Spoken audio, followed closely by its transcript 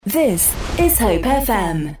This is Hope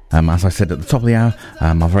FM. As I said at the top of the hour,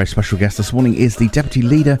 our very special guest this morning is the Deputy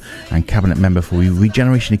Leader and Cabinet Member for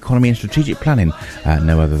Regeneration, Economy and Strategic Planning,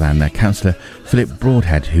 no other than Councillor Philip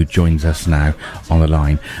Broadhead, who joins us now on the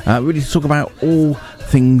line, really to talk about all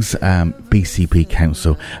things BCP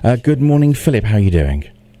Council. Good morning, Philip. How are you doing?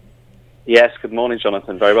 Yes, good morning,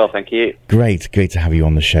 Jonathan. Very well, thank you. Great to have you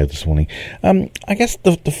on the show this morning. I guess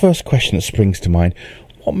the first question that springs to mind: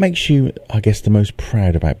 what makes you, I guess, the most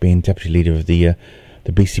proud about being Deputy Leader of the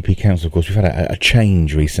BCP Council? Of course, we've had a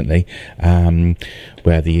change recently,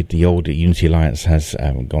 where the old Unity Alliance has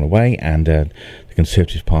gone away and the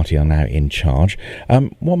Conservative Party are now in charge.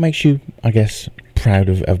 What makes you, I guess, proud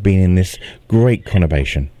of being in this great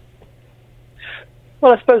conurbation?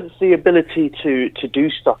 Well, I suppose it's the ability to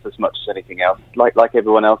do stuff as much as anything else. Like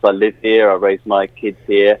everyone else, I live here, I raise my kids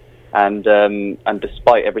here. And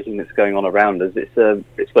despite everything that's going on around us,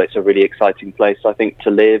 it's a really exciting place, I think, to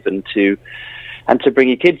live and to bring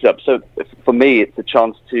your kids up. So for me, it's a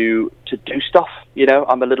chance to do stuff. You know,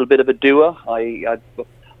 I'm a little bit of a doer. I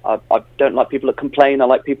don't like people that complain. I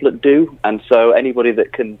like people that do. And so anybody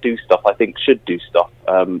that can do stuff, I think, should do stuff.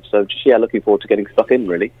 So just looking forward to getting stuck in,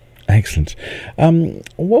 really. Excellent.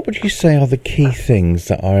 What would you say are the key things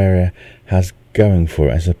that our area has going for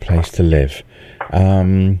it as a place to live?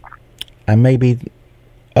 And maybe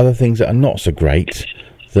other things that are not so great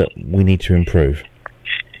that we need to improve?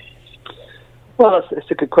 Well, it's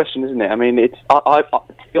a good question, isn't it? I mean, to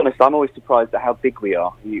be honest, I'm always surprised at how big we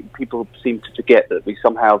are. People seem to forget that we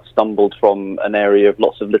somehow stumbled from an area of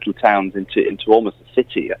lots of little towns into almost a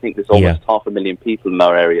city. I think there's almost 500,000 people in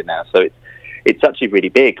our area now, so it's actually really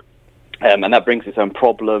big. And that brings its own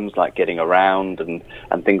problems, like getting around and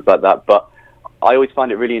things like that. But I always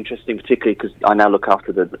find it really interesting, particularly because I now look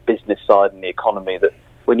after the business side and the economy, that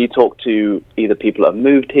when you talk to either people that have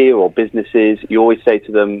moved here or businesses, you always say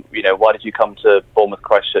to them, you know, why did you come to Bournemouth,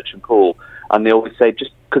 Christchurch and Poole? And they always say, just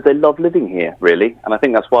because they love living here, really. And I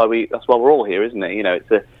think that's why we're all here, isn't it? You know,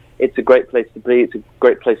 it's a great place to be, it's a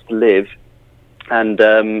great place to live, and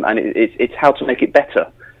it's how to make it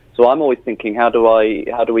better. So I'm always thinking, how do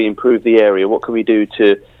we improve the area? What can we do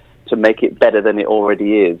to make it better than it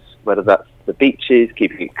already is? Whether that's the beaches,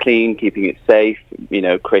 keeping it clean, keeping it safe, you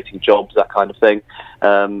know, creating jobs, that kind of thing,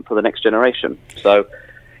 for the next generation. So,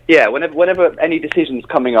 yeah, whenever any decision's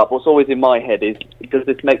coming up, what's always in my head is, does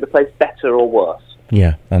this make the place better or worse?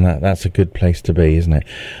 Yeah, and that's a good place to be, isn't it?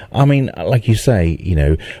 I mean, like you say, you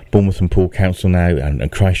know, Bournemouth and Poole Council now and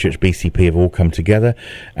Christchurch BCP have all come together,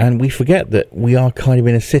 and we forget that we are kind of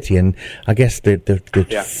in a city, and I guess the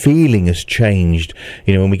feeling has changed.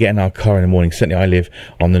 You know, when we get in our car in the morning, certainly I live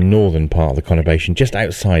on the northern part of the conurbation, just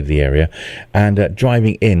outside the area, and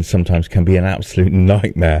driving in sometimes can be an absolute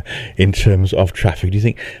nightmare in terms of traffic. Do you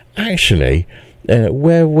think, actually,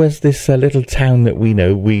 where was this little town that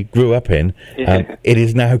we grew up in? It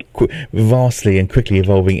is now vastly and quickly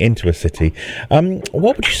evolving into a city.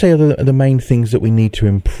 What would you say are the main things that we need to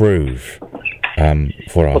improve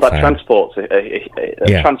for our town? Transport's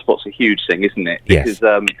a huge thing, isn't it? Because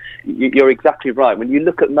you're exactly right. When you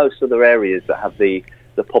look at most other areas that have the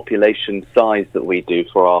population size that we do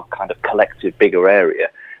for our kind of collective bigger area,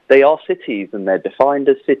 they are cities, and they're defined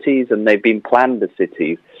as cities, and they've been planned as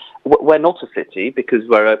cities. We're not a city because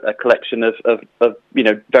we're a collection of you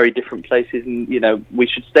know, very different places, and you know, we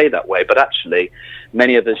should stay that way. But actually,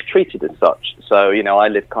 many of us treat it as such. So you know, I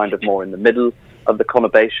live kind of more in the middle of the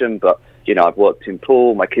conurbation, but you know, I've worked in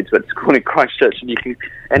Poole, my kids went to school in Christchurch, and you can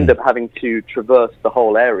end up having to traverse the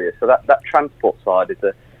whole area. So that transport side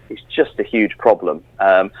is just a huge problem.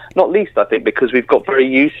 Not least, I think, because we've got very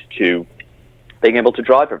used to being able to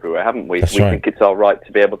drive everywhere, haven't we? That's we right. think it's our right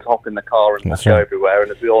to be able to hop in the car and go everywhere, and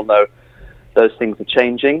as we all know, those things are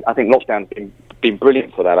changing. I think lockdown's been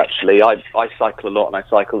brilliant for that, actually. I cycle a lot, and I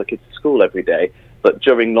cycle the kids to school every day, but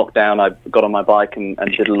during lockdown I got on my bike and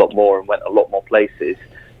did a lot more and went a lot more places.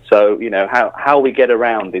 So, you know, how we get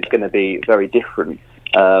around is going to be very different,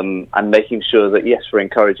 and making sure that, yes, we're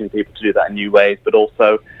encouraging people to do that in new ways, but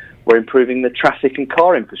also we're improving the traffic and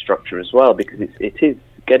car infrastructure as well, because it is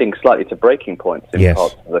getting slightly to breaking points in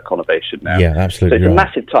parts of the conurbation now. Yeah, absolutely. So it's a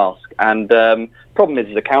massive task, and problem is,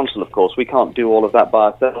 as a council, of course, we can't do all of that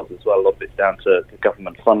by ourselves as well. A lot of it's down to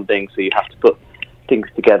government funding, so you have to put things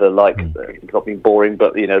together like, it's not being boring,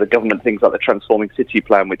 but you know, the government things like the Transforming City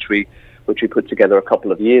Plan, which we put together a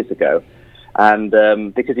couple of years ago. And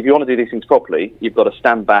because if you want to do these things properly, you've got to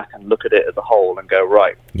stand back and look at it as a whole and go,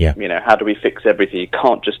 right, you know, how do we fix everything? You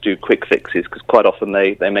can't just do quick fixes, because quite often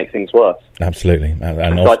they make things worse. Absolutely.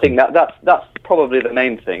 So I think that's probably the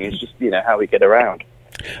main thing, is just, you know, how we get around.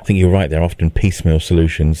 I think you're right there. Often piecemeal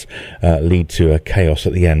solutions lead to a chaos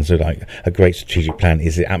at the end. So like a great strategic plan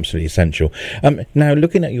is absolutely essential. Now,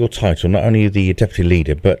 looking at your title, not only the deputy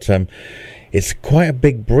leader, but it's quite a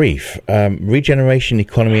big brief. Regeneration,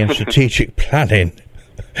 economy and strategic planning.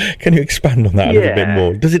 Can you expand on that a little bit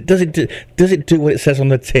more? Does it do what it says on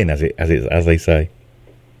the tin, as they say?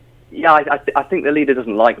 Yeah, I think the leader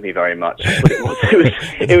doesn't like me very much. But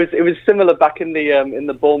it was similar back in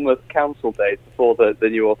the Bournemouth council days before the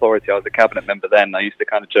new authority. I was a cabinet member then. I used to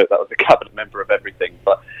kind of joke that I was a cabinet member of everything.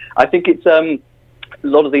 But I think it's a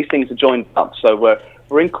lot of these things are joined up. So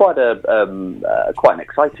we're in quite an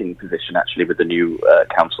exciting position actually with the new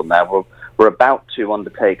council now. We're about to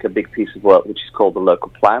undertake a big piece of work which is called the local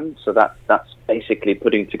plan. So that's basically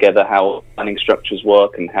putting together how planning structures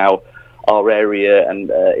work and how our area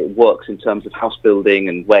and it works in terms of house building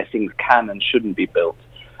and where things can and shouldn't be built.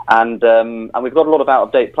 And we've got a lot of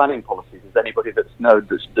out-of-date planning policies. As anybody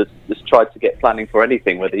that's tried to get planning for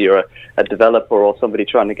anything, whether you're a developer or somebody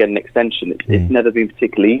trying to get an extension, it's never been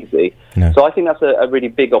particularly easy. No. So I think that's a really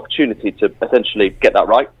big opportunity to essentially get that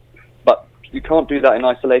right. But you can't do that in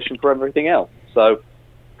isolation for everything else. So,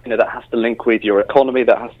 that has to link with your economy,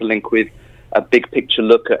 that has to link with a big picture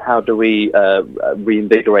look at how do we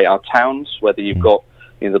reinvigorate our towns, whether you've got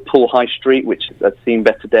the Poole High Street, which has seen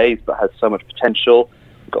better days but has so much potential.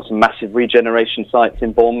 We've got some massive regeneration sites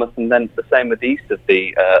in Bournemouth, and then the same with the east of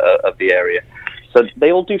the area. So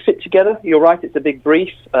they all do fit together. You're right, it's a big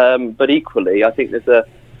brief, but equally I think there's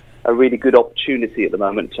a really good opportunity at the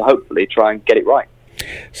moment to hopefully try and get it right.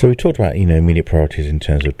 So we talked about immediate priorities in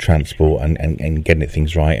terms of transport and getting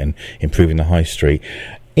things right and improving the high street.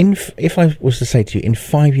 If I was to say to you, in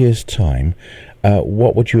 5 years' time,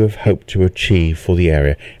 what would you have hoped to achieve for the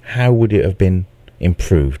area? How would it have been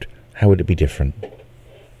improved? How would it be different?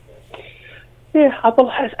 Yeah, well,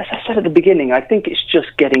 as I said at the beginning, I think it's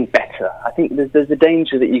just getting better. I think there's a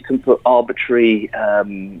danger that you can put arbitrary,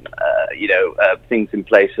 things in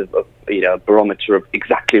place of a barometer of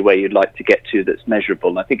exactly where you'd like to get to that's measurable.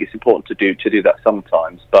 And I think it's important to do that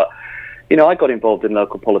sometimes. But I got involved in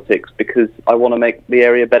local politics because I want to make the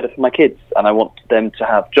area better for my kids, and I want them to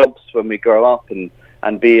have jobs when we grow up and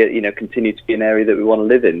be continue to be an area that we want to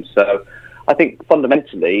live in. So I think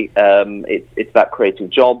fundamentally it's about creating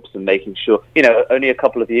jobs and making sure. Only a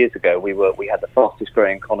couple of years ago we had the fastest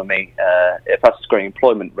growing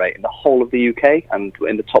employment rate in the whole of the UK and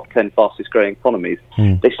in the top 10 fastest growing economies.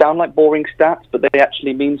 They sound like boring stats, but they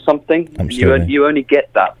actually mean something. Absolutely. You only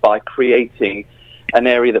get that by creating an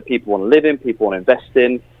area that people want to live in, people want to invest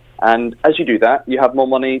in, and as you do that, you have more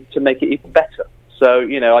money to make it even better. So,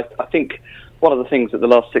 I think one of the things that the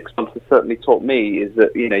last 6 months has certainly taught me is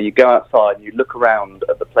that, you go outside and you look around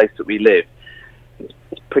at the place that we live.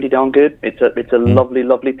 It's pretty darn good. It's a lovely,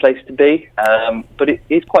 lovely place to be, but it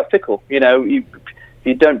is quite fickle. If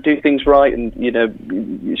you don't do things right and,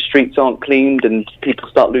 your streets aren't cleaned and people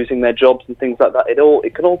start losing their jobs and things like that,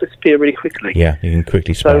 it can all disappear really quickly. Yeah, you can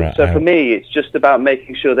quickly spiral out. So for me, it's just about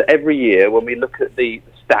making sure that every year when we look at the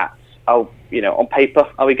stats, on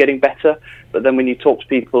paper, are we getting better? But then when you talk to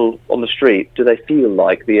people on the street, do they feel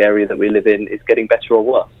like the area that we live in is getting better or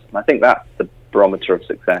worse? And I think that's the barometer of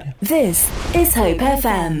success. This is Hope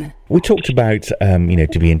FM. We talked about,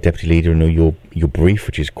 to be in deputy leader and your brief,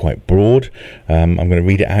 which is quite broad. I'm going to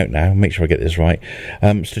read it out now, make sure I get this right.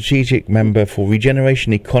 Strategic member for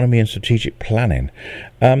regeneration, economy and strategic planning.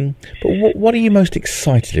 But what are you most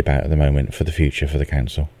excited about at the moment for the future for the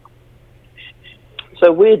council?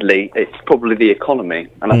 So weirdly, it's probably the economy.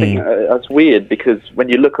 And I think that's weird because when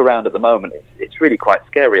you look around at the moment, it's really quite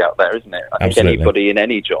scary out there, isn't it? I think anybody in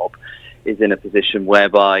any job is in a position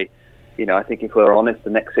whereby, I think if we're honest, the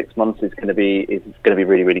next 6 months is going to be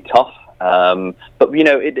really, really tough. But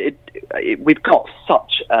we've got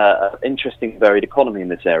such an interesting, varied economy in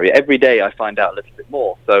this area. Every day I find out a little bit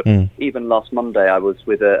more. So even last Monday, I was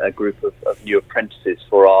with a group of new apprentices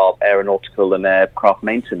for our aeronautical and aircraft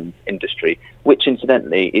maintenance industry, which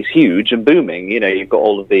incidentally is huge and booming. You've got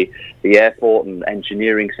all of the airport and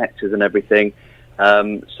engineering sectors and everything.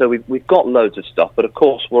 So we've got loads of stuff, but of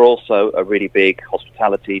course we're also a really big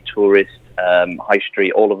hospitality, tourist, high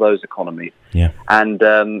street, all of those economies. Yeah. And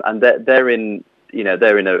they're in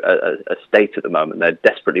a state at the moment. They're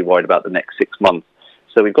desperately worried about the next 6 months.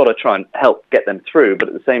 So we've got to try and help get them through. But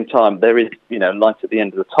at the same time, there is light at the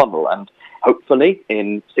end of the tunnel. And hopefully,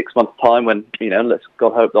 in 6 months' time, when let's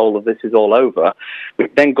God hope all of this is all over,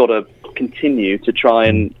 we've then got to continue to try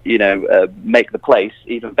and make the place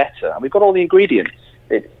even better. And we've got all the ingredients.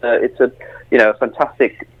 It's a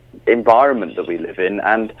fantastic environment that we live in,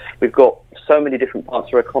 and we've got so many different parts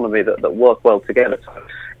of our economy that work well together. So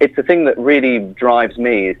it's the thing that really drives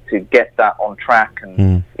me, is to get that on track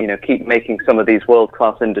and keep making some of these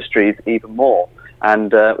world-class industries even more.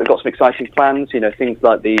 And we've got some exciting plans, things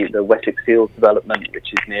like the Wessex Fields development,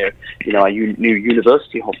 which is near, our new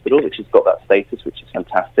university hospital, which has got that status, which is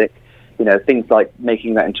fantastic. Things like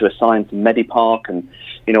making that into a science and Medipark, and,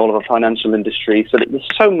 all of our financial industry. So there's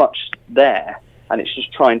so much there, and it's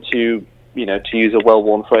just trying to, to use a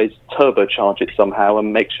well-worn phrase, turbocharge it somehow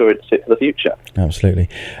and make sure it's fit for the future. Absolutely.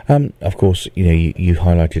 Of course, you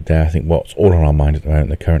highlighted there, I think, what's all on our mind at the moment,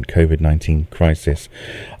 the current COVID-19 crisis.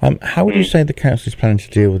 How would you say the council is planning to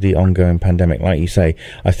deal with the ongoing pandemic? Like you say,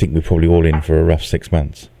 I think we're probably all in for a rough 6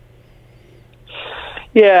 months.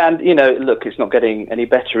 Yeah, and look, it's not getting any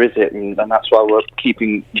better, is it? And that's why we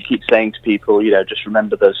keep saying to people, just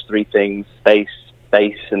remember those three things: space,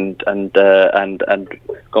 and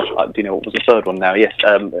gosh, do you know what was the third one now? Yes,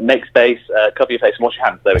 make space, cover your face, and wash your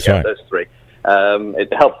hands. There we go. Right. Those three.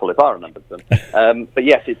 It's helpful if I remembered them. But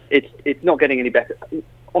yes, it's not getting any better.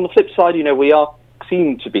 On the flip side, we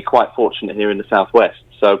seem to be quite fortunate here in the southwest.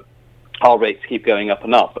 So our rates keep going up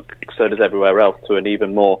and up, but so does everywhere else, to an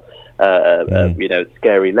even more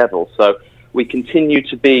scary level. So we continue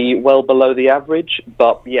to be well below the average,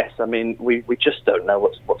 but yes, I mean, we just don't know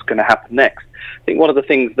what's going to happen next. I think one of the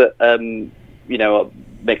things that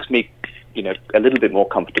makes me a little bit more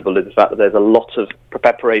comfortable is the fact that there's a lot of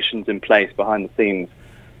preparations in place behind the scenes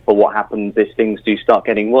for what happens if things do start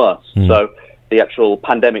getting worse. So the actual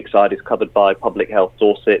pandemic side is covered by Public Health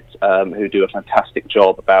Dorset, who do a fantastic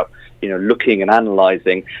job about looking and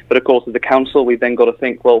analysing. But of course, as a council, we've then got to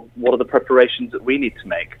think, well, what are the preparations that we need to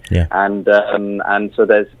make? Yeah. And so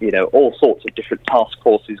there's all sorts of different task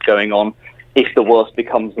forces going on if the worst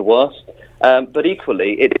becomes the worst. But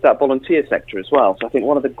equally, it's that volunteer sector as well. So I think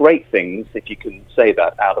one of the great things, if you can say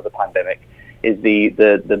that, out of the pandemic, is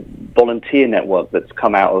the volunteer network that's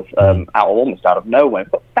come out of almost out of nowhere.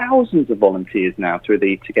 We've got thousands of volunteers now through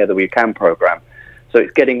the Together We Can programme. So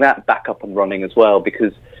it's getting that back up and running as well,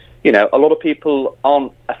 because a lot of people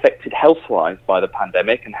aren't affected health-wise by the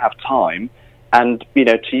pandemic and have time, and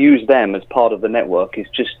to use them as part of the network is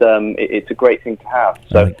just it's a great thing to have.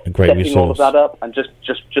 So a great setting resource. all of that up and just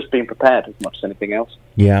being prepared as much as anything else.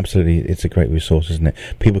 Yeah, absolutely. It's a great resource, isn't it?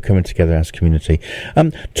 People coming together as community.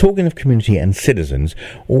 Talking of community and citizens,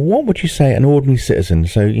 what would you say an ordinary citizen,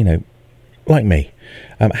 so, like me,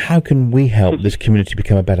 how can we help this community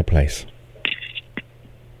become a better place?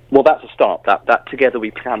 Well, that's a start, that Together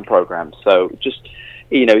We Can programme. So just,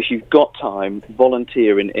 if you've got time,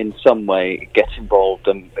 volunteer in some way, get involved.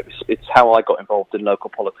 And it's how I got involved in local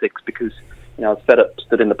politics, because I was fed up,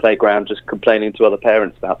 stood in the playground just complaining to other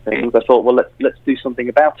parents about things. I thought, well, let's do something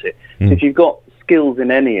about it. So if you've got skills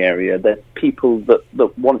in any area, there's people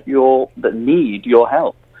that need your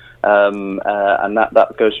help. And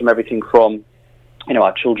that goes from everything from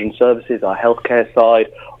our children's services, our healthcare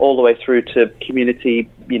side, all the way through to community,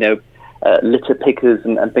 litter pickers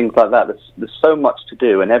and things like that. There's so much to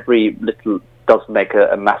do, and every little does make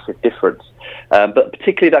a massive difference. But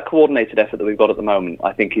particularly that coordinated effort that we've got at the moment,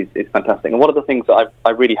 I think is fantastic. And one of the things that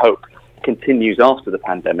I really hope continues after the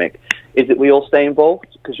pandemic is that we all stay involved,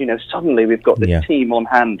 because, suddenly we've got this team on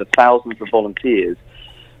hand of thousands of volunteers.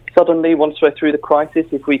 Suddenly, once we're through the crisis,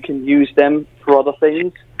 if we can use them for other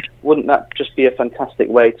things, wouldn't that just be a fantastic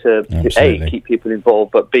way to A, keep people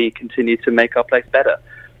involved, but B, continue to make our place better?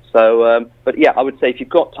 So, but yeah, I would say if you've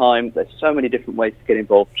got time, there's so many different ways to get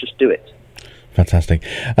involved, just do it. Fantastic.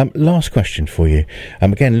 Last question for you.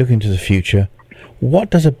 Again, looking to the future, what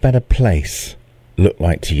does a better place look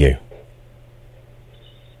like to you?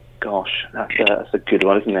 Gosh, that's a good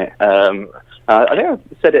one, isn't it? I think I've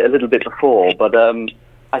said it a little bit before, but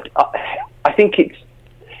I think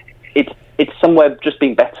it's somewhere just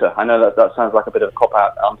being better. I know that sounds like a bit of a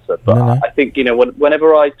cop-out answer, but no. I think,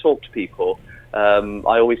 whenever I talk to people,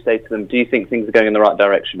 I always say to them, do you think things are going in the right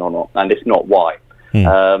direction or not? And if not, why?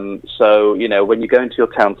 So, when you go into your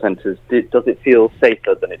town centres, does it feel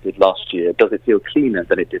safer than it did last year? Does it feel cleaner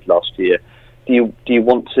than it did last year? Do you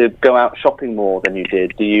want to go out shopping more than you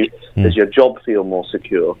did? Does your job feel more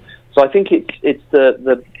secure? So I think it's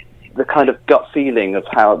the kind of gut feeling of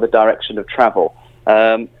how the direction of travel.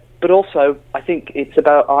 But also, I think it's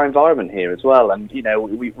about our environment here as well. And,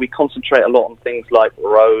 we concentrate a lot on things like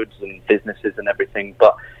roads and businesses and everything,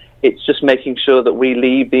 but it's just making sure that we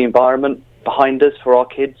leave the environment behind us for our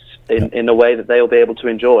kids in a way that they'll be able to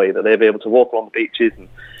enjoy, that they'll be able to walk along the beaches and,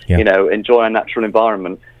 enjoy our natural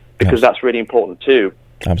environment, because that's really important too.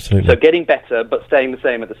 Absolutely. So getting better, but staying the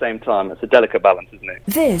same at the same time. It's a delicate balance, isn't it?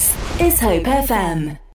 This is Hope FM.